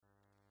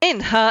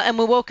And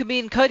we'll welcome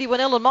in Cody,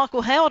 Winell and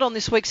Michael Howard on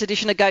this week's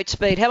edition of Gait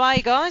Speed. How are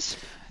you guys?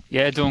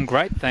 Yeah, doing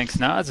great. Thanks,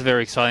 Nah. It's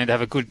very exciting to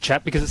have a good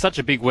chat because it's such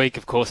a big week,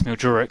 of course,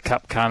 Mildura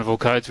Cup Carnival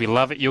Codes. We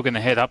love it. You're going to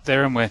head up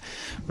there and we're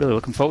really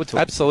looking forward to it.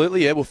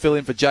 Absolutely, yeah. We'll fill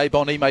in for Jay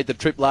Bond. He made the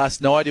trip last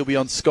night. He'll be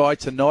on Sky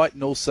tonight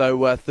and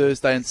also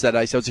Thursday and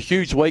Saturday. So it's a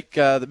huge week,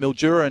 the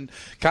Mildura, and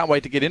can't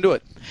wait to get into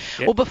it.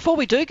 Yep. Well, before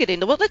we do get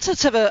into it,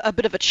 let's have a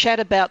bit of a chat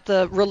about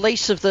the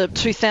release of the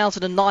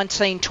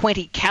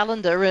 2019-20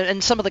 calendar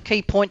and some of the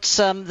key points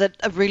that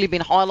have really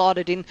been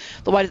highlighted in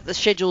the way that the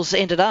schedule's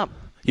ended up.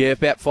 Yeah,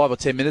 about 5 or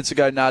 10 minutes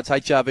ago, Nards,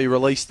 HRV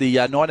released the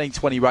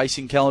 1920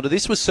 racing calendar.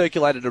 This was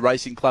circulated to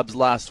racing clubs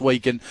last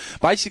week, and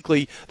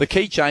basically the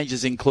key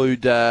changes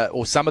include,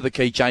 or some of the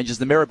key changes,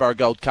 the Maryborough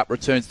Gold Cup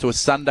returns to a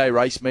Sunday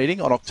race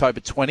meeting on October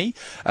 20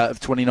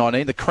 of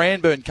 2019. The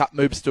Cranbourne Cup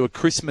moves to a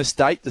Christmas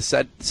date, the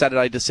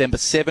Saturday, December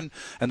 7,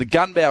 and the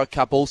Gunbower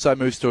Cup also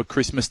moves to a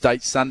Christmas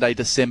date, Sunday,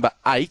 December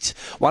 8.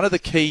 One of the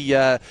key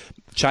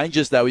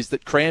changes, though, is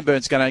that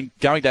Cranbourne's going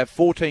to have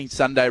 14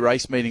 Sunday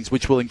race meetings,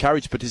 which will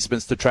encourage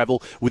participants to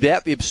travel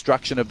without the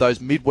obstruction of those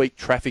midweek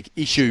traffic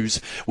issues,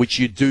 which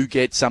you do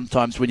get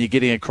sometimes when you're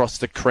getting across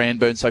to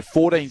Cranbourne. So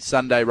 14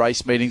 Sunday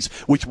race meetings,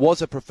 which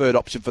was a preferred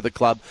option for the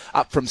club,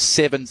 up from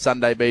 7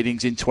 Sunday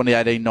meetings in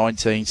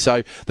 2018-19.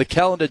 So the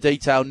calendar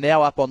detail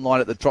now up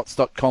online at the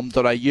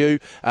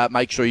trots.com.au.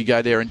 Make sure you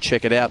go there and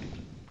check it out.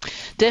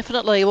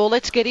 Definitely. Well,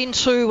 let's get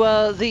into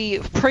the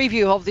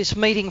preview of this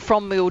meeting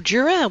from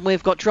Mildura. And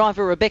we've got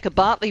driver Rebecca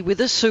Bartley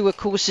with us, who, of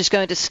course, is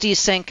going to steer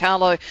San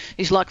Carlo.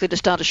 He's likely to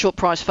start a short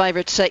price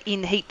favourite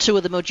in Heat 2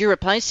 of the Mildura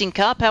Pacing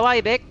Cup. How are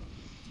you, Beck?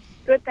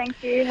 Good,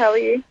 thank you. How are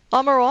you?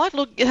 I'm all right.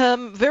 Look,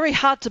 very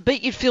hard to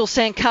beat. You'd feel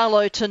San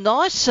Carlo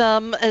tonight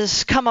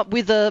has come up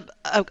with a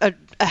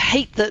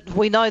heat that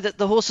we know that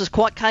the horse is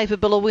quite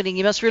capable of winning.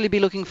 You must really be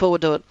looking forward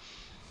to it.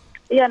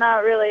 Yeah,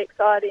 no, really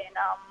exciting.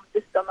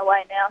 Just on the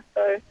way now,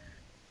 so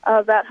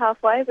about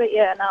halfway, but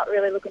yeah, no,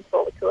 really looking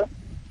forward to it.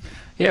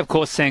 Yeah, of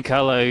course, San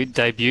Carlo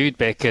debuted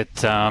back at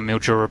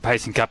Mildura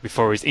Pacing Cup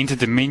before his Inter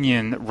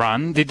Dominion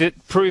run. Did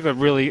it prove a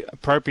really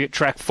appropriate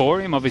track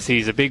for him? Obviously,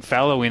 he's a big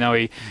fella. We know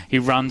he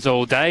runs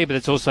all day, but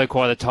it's also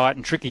quite a tight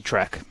and tricky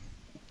track.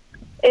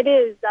 It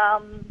is.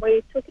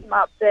 We took him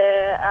up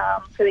there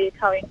for the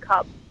Italian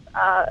Cup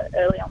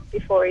early on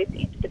before his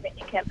Inter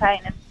Dominion campaign,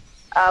 and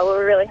we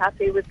were really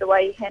happy with the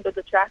way he handled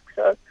the track,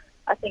 so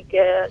I think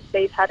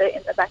Steve had it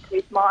in the back of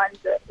his mind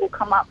that will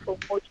come up for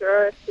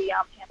Mildura if he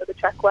handled the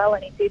track well,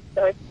 and he did.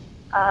 So,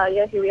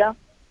 yeah, here we are.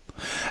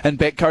 And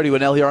Beck, Cody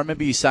Winell here, I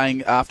remember you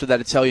saying after that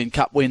Italian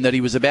Cup win that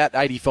he was about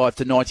 85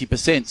 to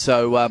 90%.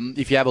 So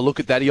if you have a look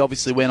at that, he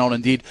obviously went on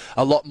and did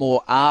a lot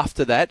more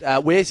after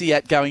that. Where's he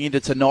at going into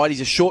tonight?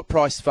 He's a short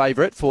price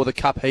favourite for the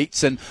Cup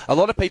Heats, and a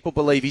lot of people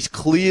believe he's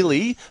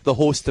clearly the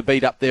horse to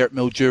beat up there at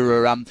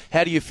Mildura.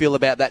 How do you feel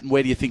about that, and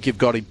where do you think you've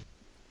got him?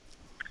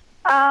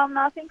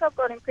 I think I've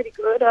got him pretty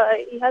good.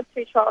 He had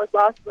 2 trials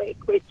last week,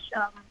 which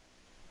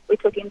we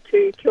took him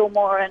to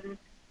Kilmore, and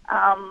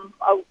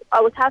I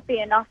was happy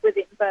enough with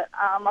him, but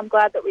I'm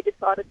glad that we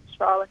decided to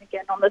trial him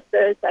again on the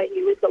Thursday.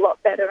 He was a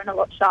lot better and a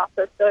lot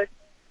sharper, so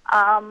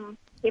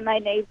he may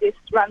need this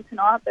run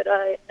tonight, but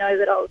I know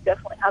that I'll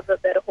definitely have a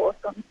better horse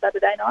on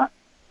Saturday night.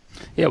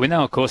 Yeah, we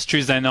know, of course,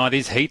 Tuesday night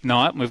is Heat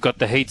night, and we've got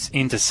the Heats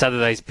into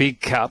Saturday's big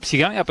cups.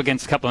 You're going up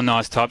against a couple of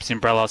nice types in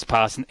Brellos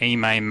Pass and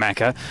Emae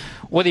Macca.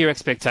 What are your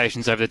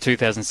expectations over the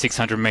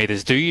 2,600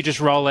 metres? Do you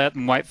just roll out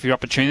and wait for your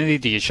opportunity?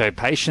 Do you show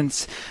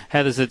patience?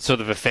 How does it sort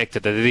of affect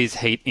it that it is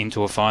Heat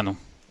into a final?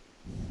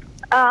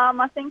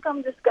 I think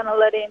I'm just going to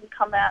let him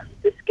come out and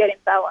just get him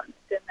balanced,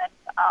 and then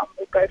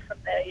we'll go from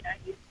there. You know,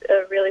 he's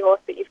a really horse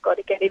that you've got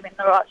to get him in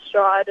the right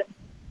stride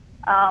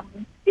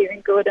and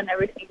steering good and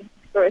everything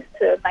for us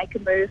to make a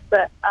move.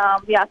 But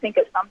yeah, I think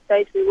at some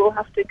stage we will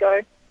have to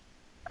go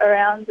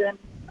around, and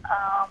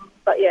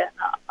but yeah,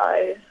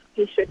 no,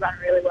 he should run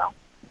really well.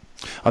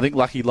 I think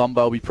Lucky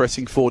Lombo will be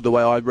pressing forward the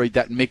way I read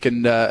that, Mick,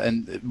 and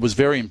it was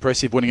very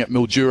impressive winning at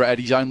Mildura at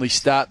his only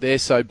start there.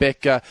 So,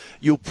 Beck,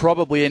 you'll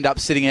probably end up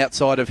sitting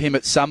outside of him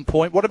at some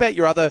point. What about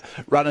your other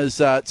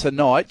runners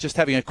tonight? Just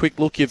having a quick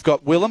look, you've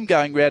got Willem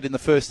going round in the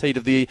first heat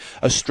of the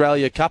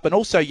Australia Cup, and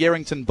also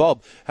Yerrington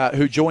Bob,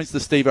 who joins the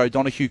Steve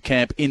O'Donoghue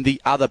camp in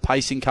the other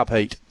Pacing Cup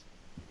heat.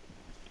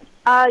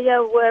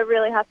 Yeah, we're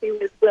really happy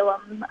with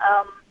Willem.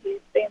 He's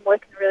been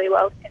working really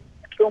well since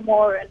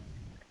Kilmore, and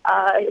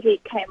he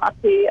came up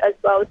here as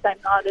well the same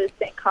night as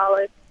San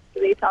Carlo for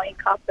the Italian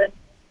Cup, and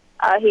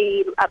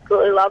he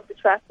absolutely loved the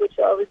track, which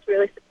I was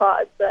really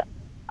surprised. But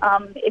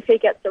if he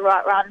gets the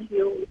right run,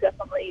 he'll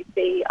definitely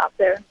be up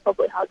there and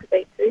probably hard to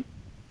beat too.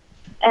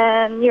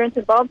 And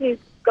Yerrington Bob, he's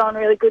gone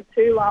really good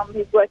too.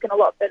 He's working a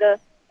lot better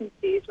since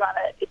he's run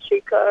at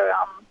Echuca.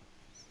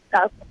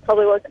 I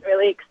probably wasn't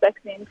really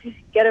expecting him to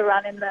get a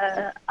run in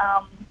the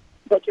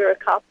Mildura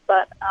Cup,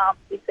 but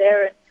he's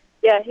there, and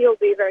yeah, he'll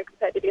be very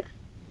competitive.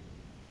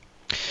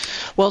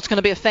 Well, it's going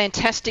to be a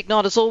fantastic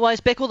night as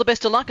always. Beck, all the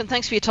best of luck, and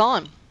thanks for your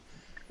time.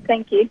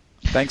 Thank you.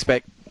 Thanks,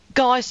 Beck.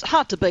 Guys,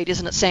 hard to beat,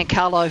 isn't it, San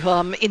Carlo,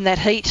 in that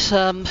heat?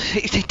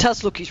 It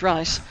does look his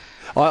race.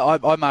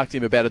 I marked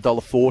him about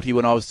 $1.40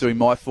 when I was doing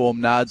my form,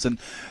 Nards, and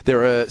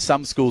there are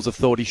some schools have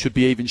thought he should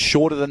be even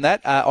shorter than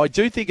that. I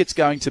do think it's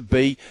going to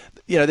be...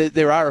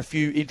 there are a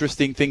few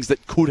interesting things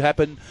that could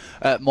happen,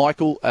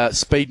 Michael.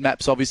 Speed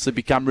maps obviously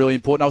become really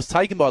important. I was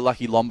taken by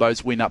Lucky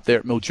Lombo's win up there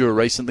at Mildura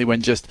recently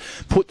when just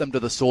put them to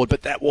the sword,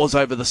 but that was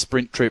over the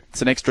sprint trip.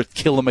 It's an extra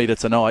kilometre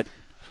tonight.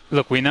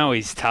 Look, we know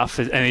he's tough,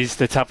 and he's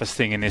the toughest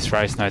thing in this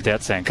race, no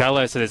doubt, San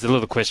Carlo. So there's a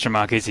little question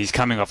mark. Is he's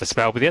coming off a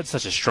spell, but he had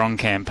such a strong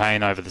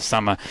campaign over the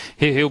summer.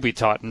 He'll be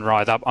tightened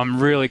right up.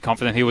 I'm really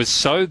confident. He was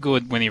so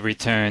good when he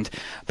returned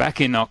back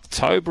in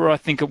October, I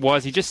think it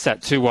was. He just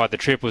sat too wide the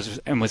trip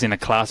and was in a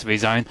class of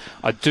his own.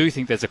 I do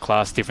think there's a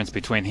class difference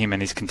between him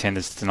and his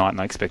contenders tonight, and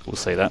I expect we'll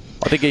see that.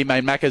 I think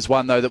Emain Macca's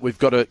one, though, that we've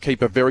got to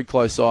keep a very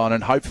close eye on,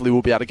 and hopefully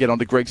we'll be able to get on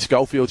to Greg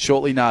Schofield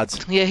shortly,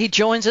 Nards. Yeah, he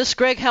joins us.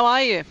 Greg, how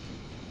are you?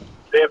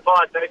 Yeah,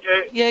 fine, thank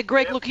you. Yeah,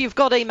 Greg, Look, you've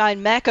got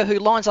Emain Macca, who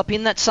lines up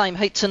in that same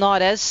heat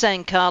tonight as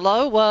San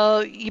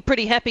Carlo. You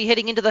pretty happy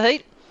heading into the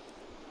heat?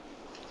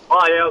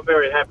 Oh, yeah, I'm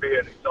very happy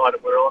and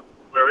excited.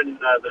 We're in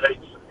the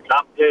Heats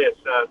Cup. Yes,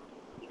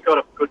 he's got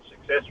a good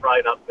success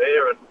rate up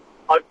there, and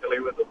hopefully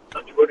with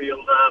such good,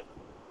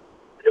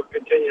 he'll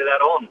continue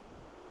that on.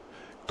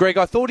 Greg,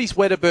 I thought his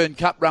Wedderburn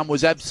Cup run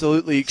was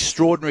absolutely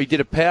extraordinary.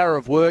 Did a power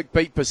of work,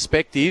 beat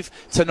Perspective.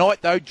 Tonight,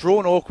 though,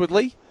 drawn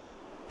awkwardly.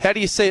 How do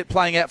you see it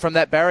playing out from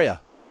that barrier?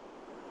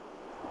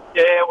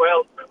 Yeah,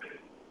 well, the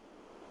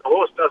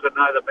horse doesn't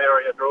know the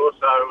barrier draw,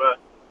 so,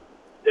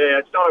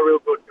 it's not a real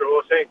good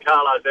draw. San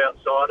Carlo's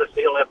outside us.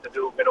 He'll have to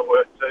do a bit of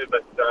work too,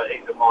 but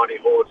he's a mighty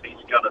horse. He's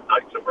going to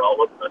take some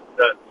rolling,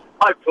 but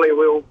hopefully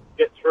we'll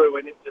get through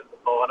and into the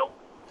final.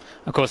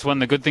 Of course, one of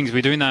the good things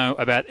we do know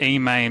about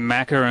Emain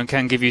Macca and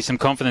can give you some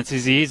confidence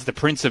is he is the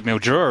Prince of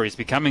Mildura. He's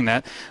becoming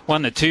that.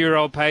 Won the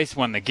 2-year-old pace,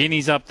 won the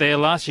Guineas up there.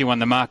 Last year won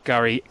the Mark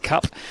Gurry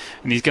Cup.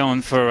 And he's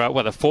going for,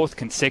 the fourth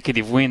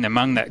consecutive win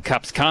among that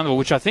Cup's Carnival,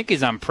 which I think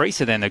is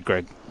unprecedented,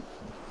 Greg.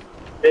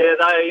 Yeah,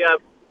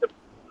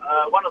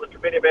 one of the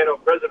committee men or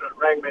president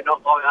rang me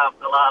not long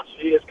after last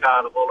year's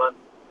Carnival, and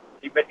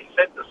he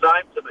said the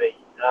same to me.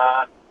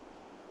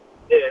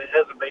 It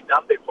hasn't been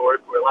done before.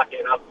 If we're lucky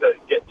enough to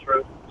get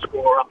through,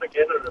 score up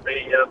again, it'll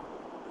be,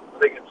 I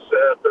think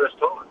it's first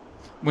time.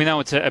 We know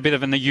it's a bit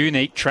of a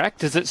unique track.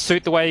 Does it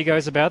suit the way he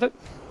goes about it?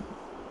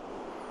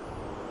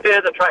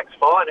 Yeah, the track's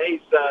fine.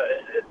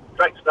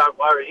 Tracks don't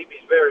worry him.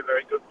 He's very,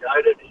 very good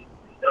gaited. He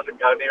doesn't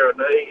go near a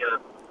knee.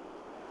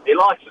 He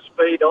likes the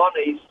speed on.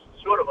 He's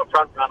sort of a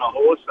front runner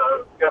horse,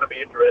 so it's going to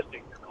be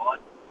interesting tonight.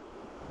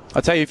 I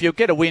tell you, if you'll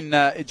get a win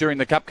during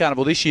the Cup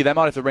Carnival this year, they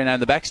might have to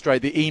rename the back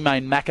straight the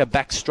Emain Macca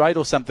back straight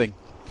or something.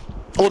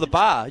 Or the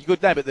bar. You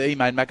could name it the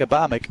Emain Macca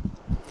bar, Mick.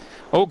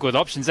 All good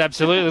options,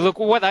 absolutely. Look,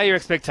 what are your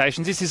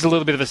expectations? This is a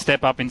little bit of a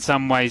step up in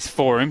some ways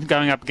for him.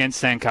 Going up against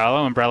San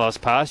Carlo and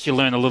Brallos Pass, you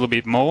learn a little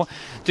bit more.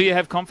 Do you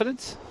have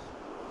confidence?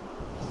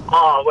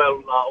 Oh,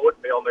 well, I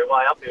wouldn't be on my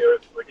way up here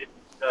if we didn't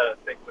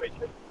think we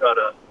got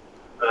a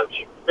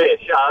fair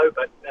show,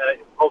 but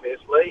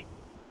obviously,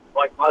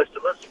 like most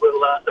of us,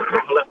 we'll have to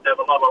have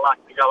a lot of luck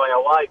to go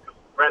our way, because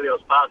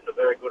Brallos Pass is a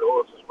very good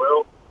horse as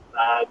well.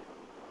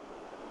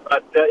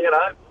 But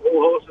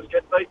all horses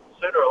get beaten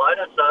sooner or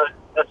later, so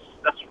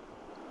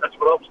that's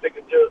what I'm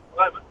sticking to at the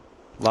moment.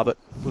 Love it.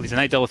 Well, he's an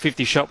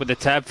 $8.50 shot with the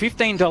tab.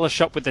 $15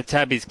 shot with the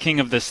tab is King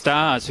of the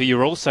Stars, who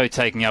you're also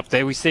taking up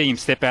there. We see him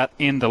step out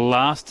in the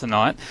last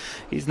tonight.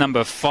 He's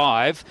number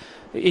 5.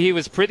 He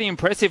was pretty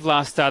impressive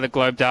last start at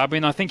Globe Derby,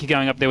 and I think you're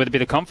going up there with a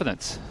bit of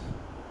confidence.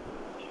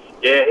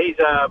 Yeah, he's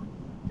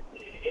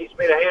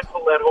been a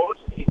handful, that horse.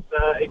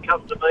 He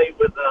comes to me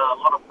with a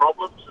lot of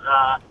problems.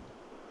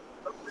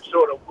 We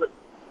sort of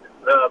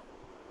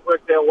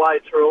worked our way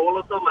through all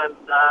of them, and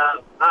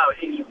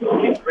he's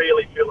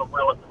really feeling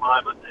well at the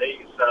moment.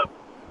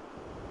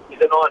 He's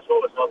a nice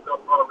horse. I've got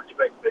a lot of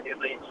respect for him.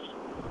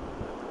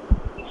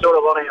 He's sort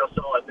of on our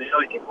side now.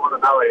 He didn't want to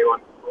know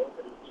anyone before,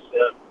 but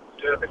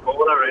he's turned the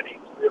corner, and he's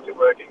really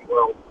working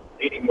well,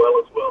 eating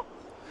well as well.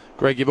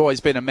 Greg, you've always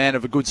been a man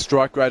of a good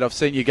strike rate. I've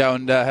seen you go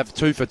and have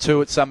 2 for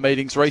 2 at some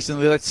meetings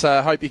recently. Let's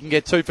hope you can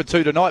get 2 for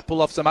 2 tonight.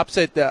 Pull off some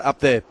upset up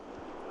there.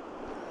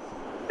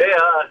 Yeah,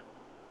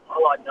 I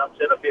like to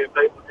upset a few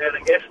people now and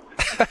again.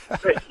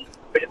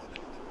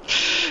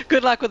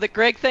 Good luck with it,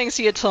 Greg. Thanks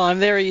for your time.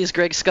 There he is,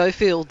 Greg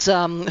Schofield,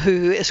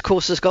 who, of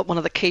course, has got one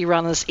of the key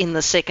runners in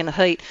the second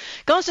heat.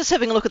 Guys, just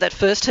having a look at that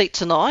first heat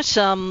tonight.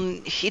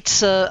 It's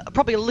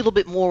probably a little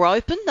bit more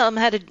open.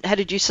 How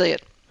did you see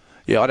it?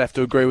 Yeah, I'd have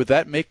to agree with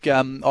that, Mick.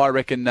 I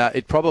reckon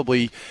it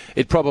probably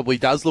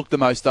does look the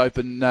most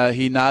open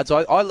here, Nards.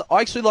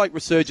 I actually like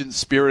Resurgent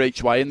Spirit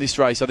each way in this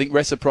race. I think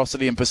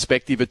Reciprocity and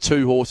Perspective are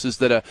 2 horses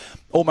that are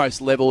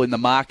almost level in the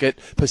market.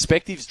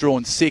 Perspective's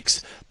drawn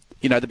 6.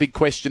 the big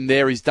question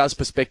there is, does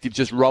Perspective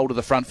just roll to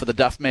the front for the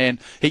Duff man?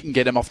 He can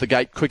get him off the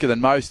gate quicker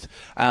than most.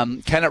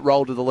 Can it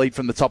roll to the lead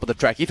from the top of the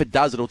track? If it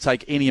does, it'll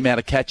take any amount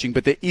of catching,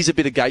 but there is a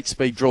bit of gate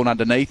speed drawn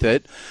underneath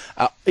it.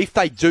 If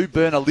they do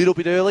burn a little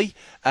bit early,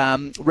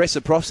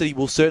 Reciprocity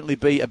will certainly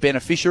be a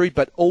beneficiary,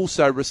 but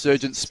also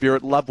Resurgent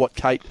Spirit. Love what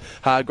Kate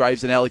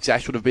Hargraves and Alex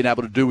Ashwood have been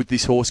able to do with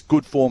this horse.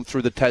 Good form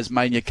through the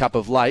Tasmania Cup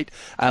of late,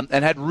 and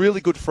had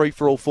really good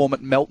free-for-all form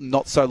at Melton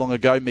not so long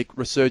ago, Mick.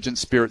 Resurgent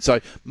Spirit. So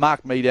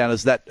mark me down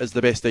as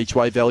the best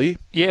each-way value.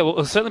 Yeah, well,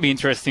 it'll certainly be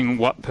interesting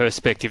what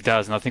Perspective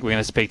does, and I think we're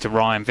going to speak to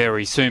Ryan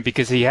very soon,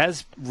 because he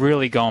has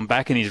really gone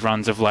back in his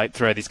runs of late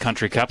throughout his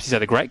Country Cups. He's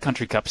had a great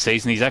Country Cup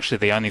season. He's actually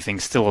the only thing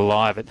still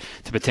alive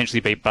to potentially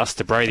beat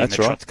Buster Brady in the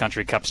Trots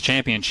Country Cups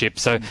Championship.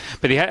 So,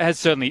 but he has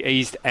certainly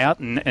eased out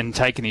and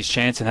taken his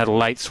chance and had a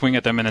late swing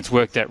at them, and it's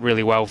worked out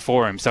really well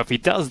for him. So if he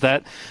does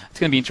that, it's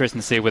going to be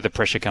interesting to see where the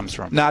pressure comes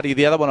from. Nadia,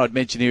 the other one I'd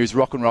mention here is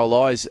Rock and Roll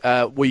Eyes.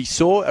 We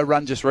saw a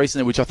run just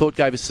recently, which I thought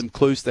gave us some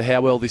clues to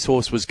how well this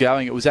horse was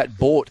going. It was at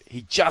Bort.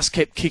 He just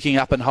kept kicking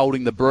up and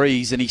holding the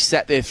breeze, and he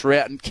sat there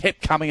throughout and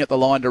kept coming at the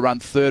line to run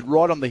third,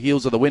 right on the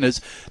heels of the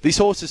winners. This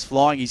horse is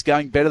flying. He's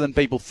going better than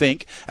people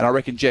think, and I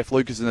reckon Jeff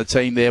Lucas and the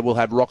team there will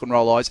have Rock and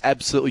Roll Eyes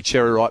absolutely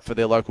cherry ripe for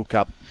their local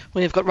cup.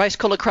 We've got race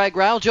caller Craig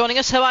Rail joining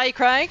us. How are you,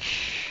 Craig?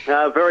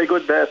 Very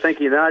good, thank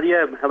you,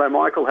 Nadia. Hello,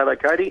 Michael. Hello,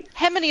 Cody.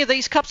 How many of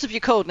these cups have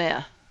you called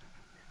now?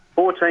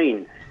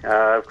 14.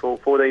 I've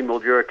called 14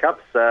 Mildura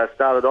Cups.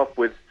 Started off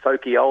with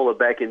Sokiola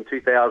back in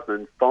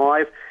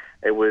 2005.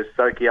 It was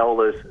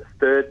Sokiola's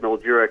third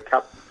Mildura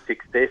Cup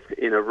success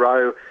in a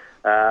row.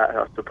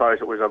 I suppose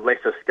it was a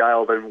lesser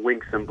scale than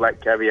Winks and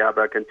Black Caviar,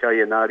 but I can tell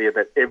you, Nadia,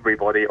 that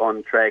everybody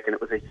on track, and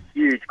it was a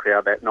huge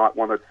crowd that night,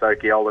 wanted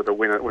Sokiola to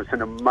win. It was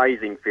an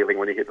amazing feeling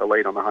when he hit the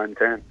lead on the home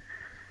turn.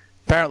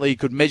 Apparently you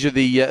could measure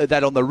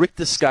that on the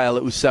Richter scale.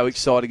 It was so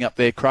exciting up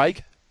there,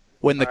 Craig,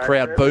 when the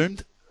crowd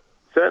boomed.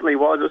 Certainly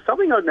was. It was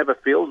something I'd never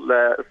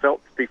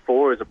felt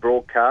before as a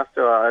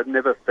broadcaster. I'd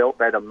never felt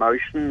that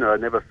emotion. I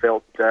never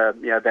felt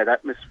that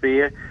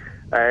atmosphere.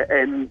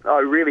 And I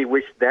really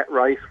wish that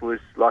race was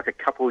like a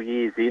couple of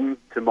years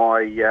into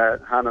my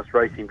Harness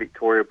Racing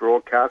Victoria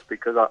broadcast,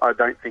 because I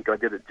don't think I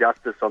did it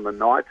justice on the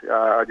night.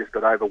 I just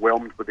got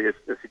overwhelmed with the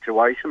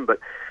situation, but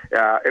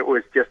it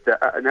was just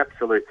an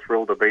absolute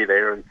thrill to be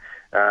there, and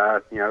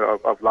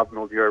I've loved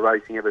Mildura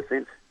racing ever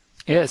since.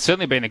 Yeah, it's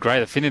certainly been a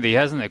great affinity,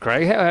 hasn't it,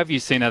 Craig? How have you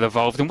seen that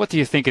evolved, and what do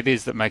you think it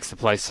is that makes the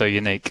place so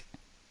unique?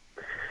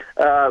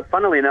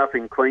 Funnily enough,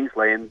 in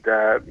Queensland,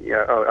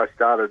 I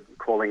started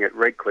calling it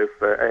Redcliffe,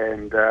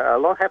 and a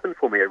lot happened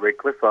for me at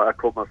Redcliffe. I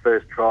called my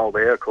first trial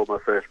there, I called my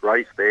first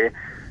race there.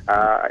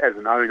 As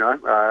an owner,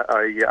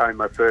 I owned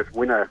my first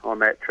winner on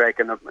that track,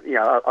 and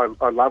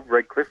I love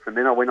Redcliffe. And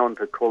then I went on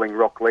to calling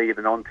Rockley at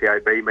an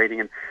on-TAB meeting,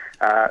 and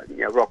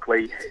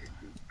Rockley,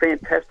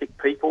 fantastic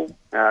people,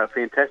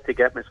 fantastic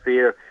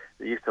atmosphere.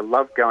 I used to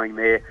love going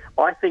there.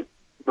 I think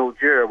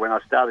Mildura, when I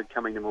started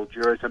coming to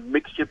Mildura, is a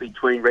mixture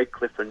between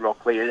Redcliffe and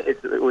Rockley.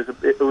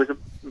 It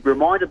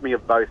reminded me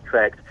of both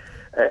tracks,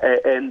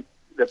 and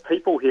the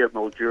people here at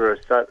Mildura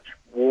are such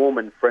warm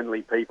and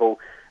friendly people.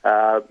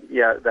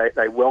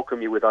 They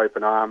welcome you with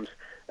open arms,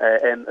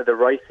 and the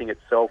racing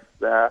itself,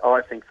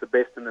 I think, is the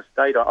best in the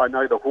state. I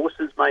know the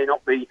horses may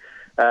not be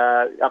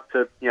up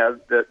to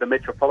the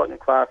metropolitan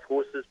class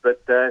horses,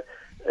 but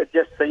it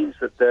just seems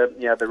that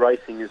the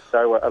racing is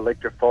so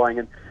electrifying.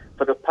 And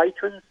for the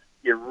patrons,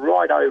 you're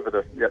right over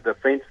the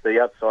fence,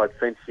 the outside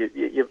fence.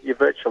 You're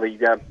virtually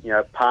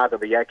part of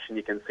the action.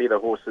 You can see the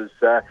horses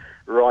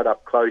right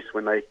up close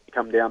when they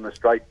come down the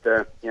straight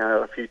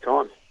a few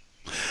times.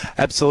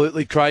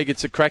 Absolutely, Craig.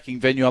 It's a cracking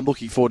venue. I'm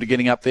looking forward to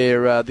getting up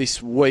there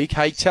this week.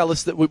 Hey, tell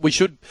us that we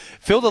should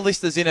fill the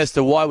listeners in as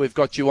to why we've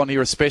got you on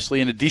here, especially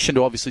in addition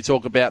to obviously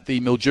talk about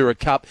the Mildura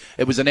Cup.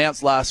 It was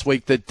announced last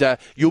week that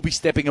you'll be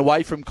stepping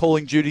away from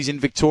calling duties in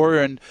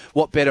Victoria, and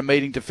what better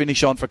meeting to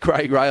finish on for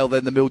Craig Rail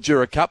than the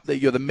Mildura Cup?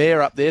 You're the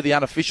mayor up there, the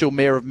unofficial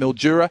mayor of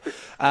Mildura.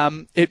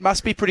 It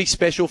must be pretty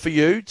special for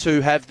you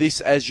to have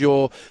this as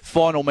your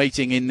final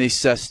meeting in this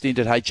stint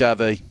at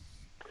HRV.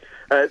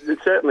 It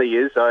certainly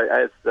is.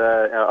 As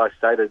I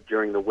stated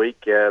during the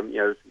week,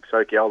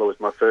 Sokiola was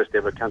my first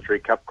ever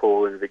Country Cup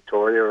call in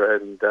Victoria,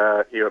 and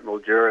here at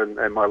Mildura,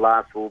 and my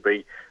last will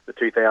be the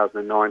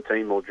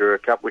 2019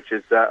 Mildura Cup, which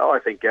is, I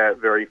think,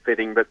 very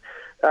fitting. But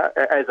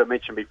as I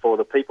mentioned before,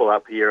 the people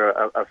up here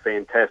are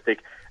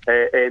fantastic.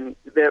 And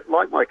they're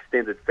like my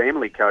extended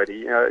family,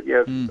 Cody. I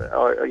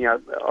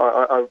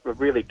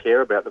really care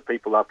about the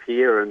people up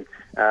here, and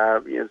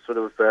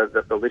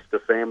the Lister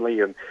family,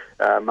 and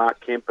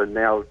Mark Kemp, and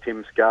now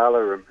Tim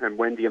Scala, and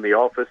Wendy in the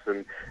office,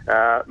 and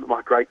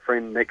my great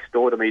friend next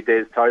door to me,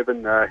 Des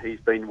Tobin. He's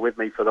been with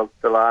me for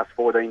the last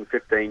 14,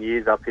 15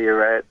 years up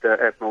here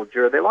at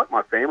Mildura. They're like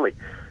my family.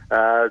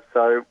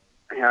 So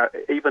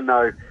even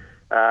though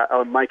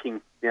I'm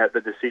making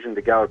the decision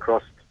to go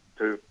across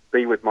to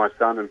be with my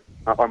son, and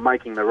I'm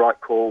making the right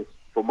call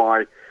for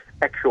my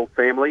actual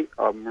family,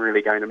 I'm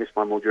really going to miss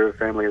my Mildura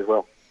family as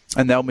well.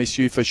 And they'll miss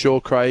you for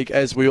sure, Craig,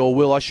 as we all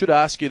will. I should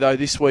ask you, though,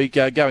 this week,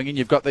 going in,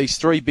 you've got these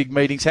 3 big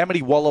meetings. How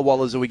many Walla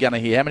Wallas are we going to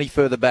hear? How many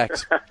further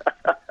backs?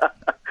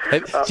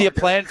 Do you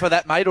plan for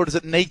that, mate, or does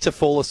it need to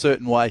fall a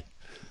certain way?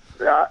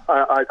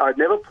 I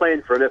never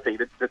planned for anything.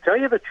 To tell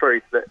you the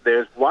truth, that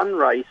there's one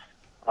race,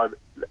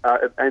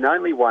 and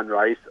only one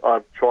race,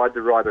 I've tried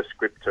to write a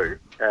script to,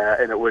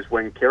 and it was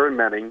when Karen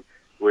Manning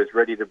was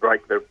ready to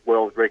break the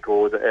world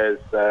record as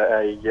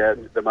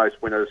the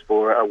most winners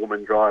for a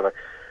woman driver.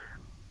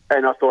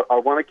 And I thought, I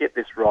want to get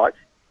this right.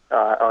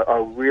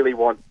 I really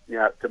want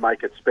to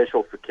make it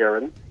special for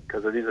Karen,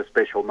 because it is a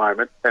special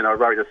moment. And I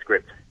wrote a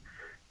script.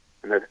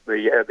 And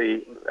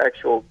the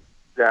actual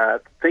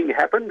thing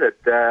happened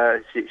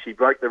that she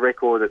broke the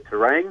record at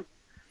Terang.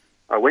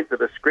 I went to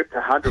the script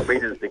 100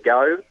 metres to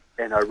go,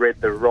 and I read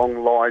the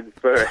wrong line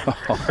first.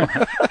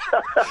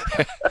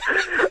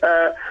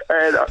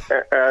 And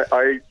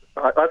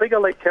I think I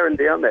let Karen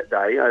down that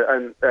day,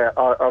 and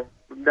I've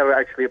never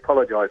actually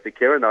apologised to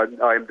Karen.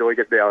 I am doing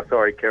it now.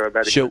 Sorry, Karen,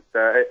 about it. Sure.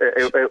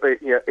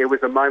 It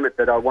was a moment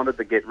that I wanted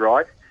to get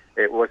right.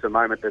 It was a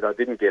moment that I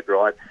didn't get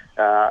right,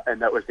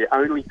 and that was the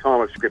only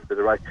time I've scripted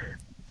the race.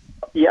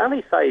 You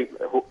only say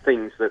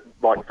things that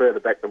like further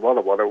back than Walla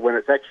Walla when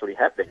it's actually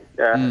happening.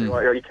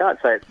 You can't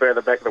say it's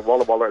further back than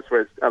Walla Walla. It's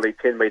where it's only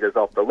 10 metres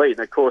off the lead. And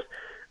of course,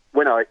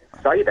 when I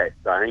say that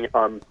saying,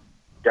 I'm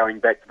going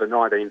back to the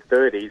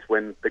 1930s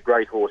when the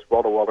great horse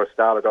Walla Walla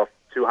started off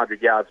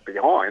 200 yards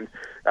behind.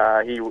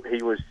 He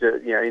was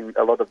in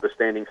a lot of the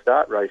standing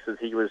start races,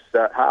 he was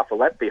half a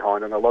lap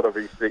behind in a lot of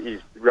his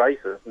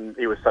races, and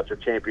he was such a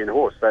champion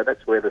horse. So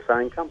that's where the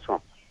saying comes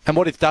from. And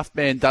what if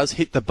Duffman does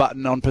hit the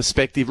button on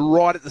Perspective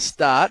right at the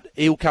start?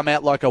 He'll come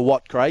out like a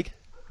what, Craig?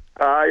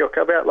 He'll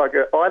come out like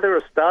either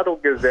a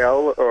startled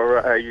gazelle or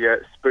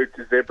a spooked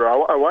zebra.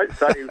 I won't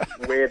say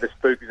where the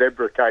spooked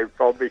zebra came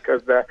from,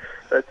 because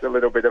that's a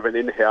little bit of an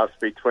in-house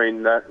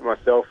between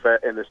myself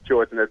and the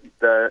steward, and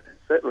it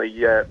certainly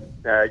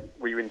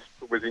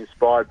was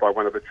inspired by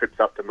one of the trips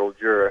up to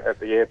Mildura at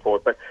the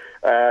airport. But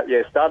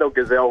startled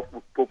gazelle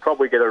will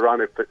probably get a run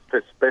if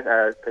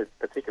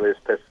particularly as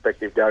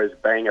Perspective goes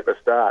bang at the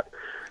start.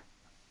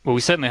 Well,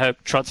 we certainly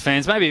hope, Trots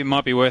fans, maybe it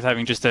might be worth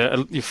having just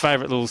your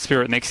favourite little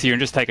spirit next year and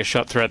just take a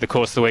shot throughout the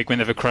course of the week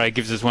whenever Craig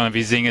gives us one of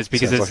his zingers,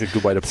 because sounds like a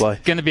good way to play.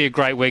 It's going to be a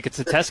great week. It's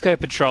the Tasco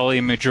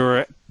Petroleum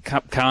Mildura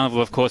Cup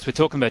Carnival, of course. We're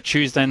talking about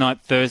Tuesday night,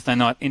 Thursday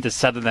night into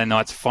Saturday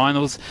night's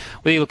finals.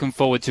 What are you looking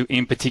forward to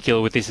in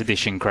particular with this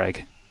edition,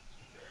 Craig?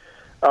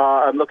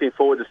 I'm looking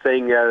forward to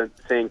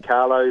seeing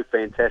Carlo.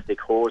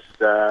 Fantastic horse.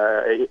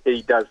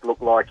 He does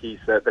look like he's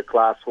the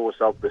class horse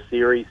of the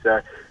series.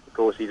 Of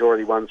course, he's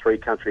already won 3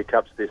 country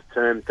cups this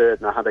term, 3rd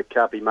in the Hunter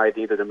Cup. He made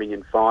the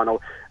Inter-Dominion final.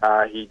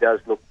 He does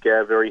look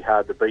very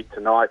hard to beat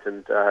tonight,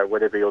 and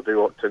whatever he'll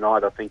do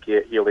tonight, I think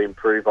he'll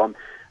improve on.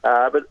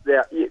 But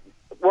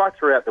right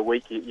throughout the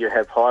week, you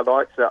have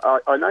highlights.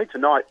 I know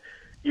tonight,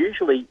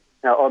 usually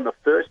on the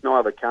first night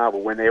of the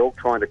carnival, when they're all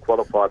trying to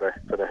qualify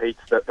for the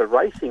heats, that the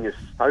racing is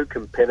so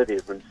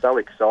competitive and so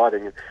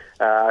exciting.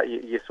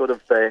 You sort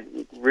of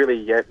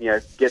really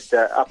get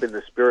up in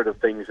the spirit of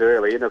things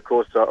early. And of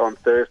course, on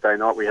Thursday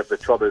night we have the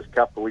Trotters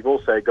Cup, but we've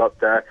also got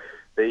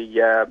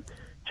the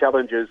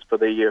challenges for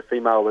the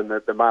female and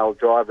the male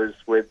drivers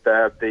with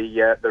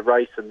the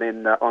race, and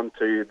then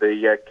onto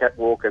the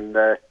catwalk and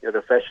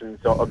the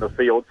fashions on the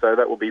field. So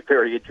that will be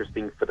very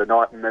interesting for the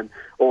night, and then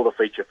all the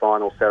feature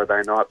finals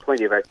Saturday night.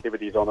 Plenty of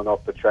activities on and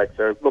off the track.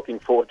 So looking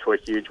forward to a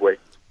huge week.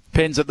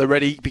 Pens at the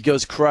ready,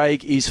 because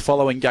Craig is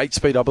following Gait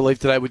Speed, I believe,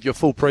 today with your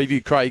full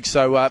preview, Craig.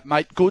 So,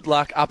 mate, good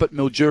luck up at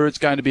Mildura. It's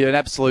going to be an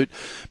absolute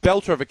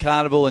belter of a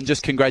carnival, and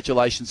just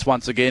congratulations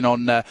once again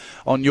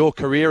on your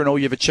career and all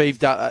you've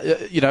achieved,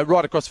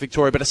 right across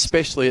Victoria, but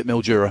especially at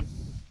Mildura.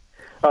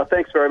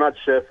 Thanks very much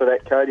for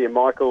that, Cody and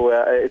Michael.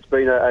 It's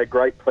been a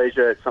great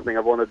pleasure. It's something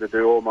I've wanted to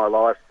do all my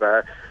life.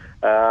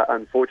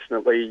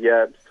 Unfortunately,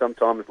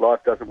 sometimes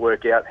life doesn't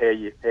work out how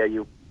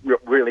you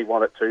really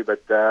want it to,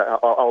 but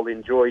I'll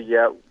enjoy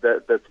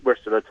the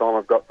rest of the time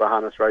I've got for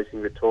Harness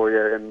Racing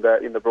Victoria and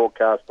in the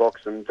broadcast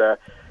box, and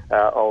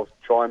I'll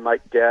try and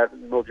make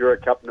Mildura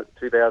Cup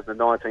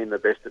 2019 the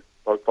best it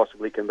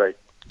possibly can be.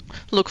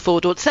 Look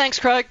forward to it. Thanks,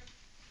 Craig.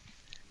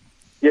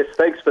 Yes,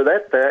 thanks for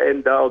that,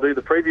 and I'll do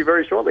the preview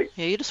very shortly.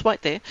 Yeah, you just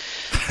wait there.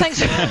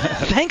 Thanks,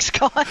 thanks,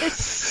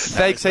 guys.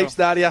 Thanks heaps,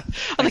 Nadia.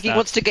 I think he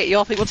wants to get you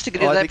off. He wants to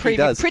get into that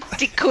preview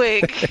pretty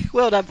quick.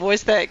 Well done,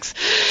 boys. Thanks.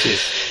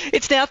 Cheers.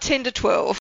 It's now 10 to 12.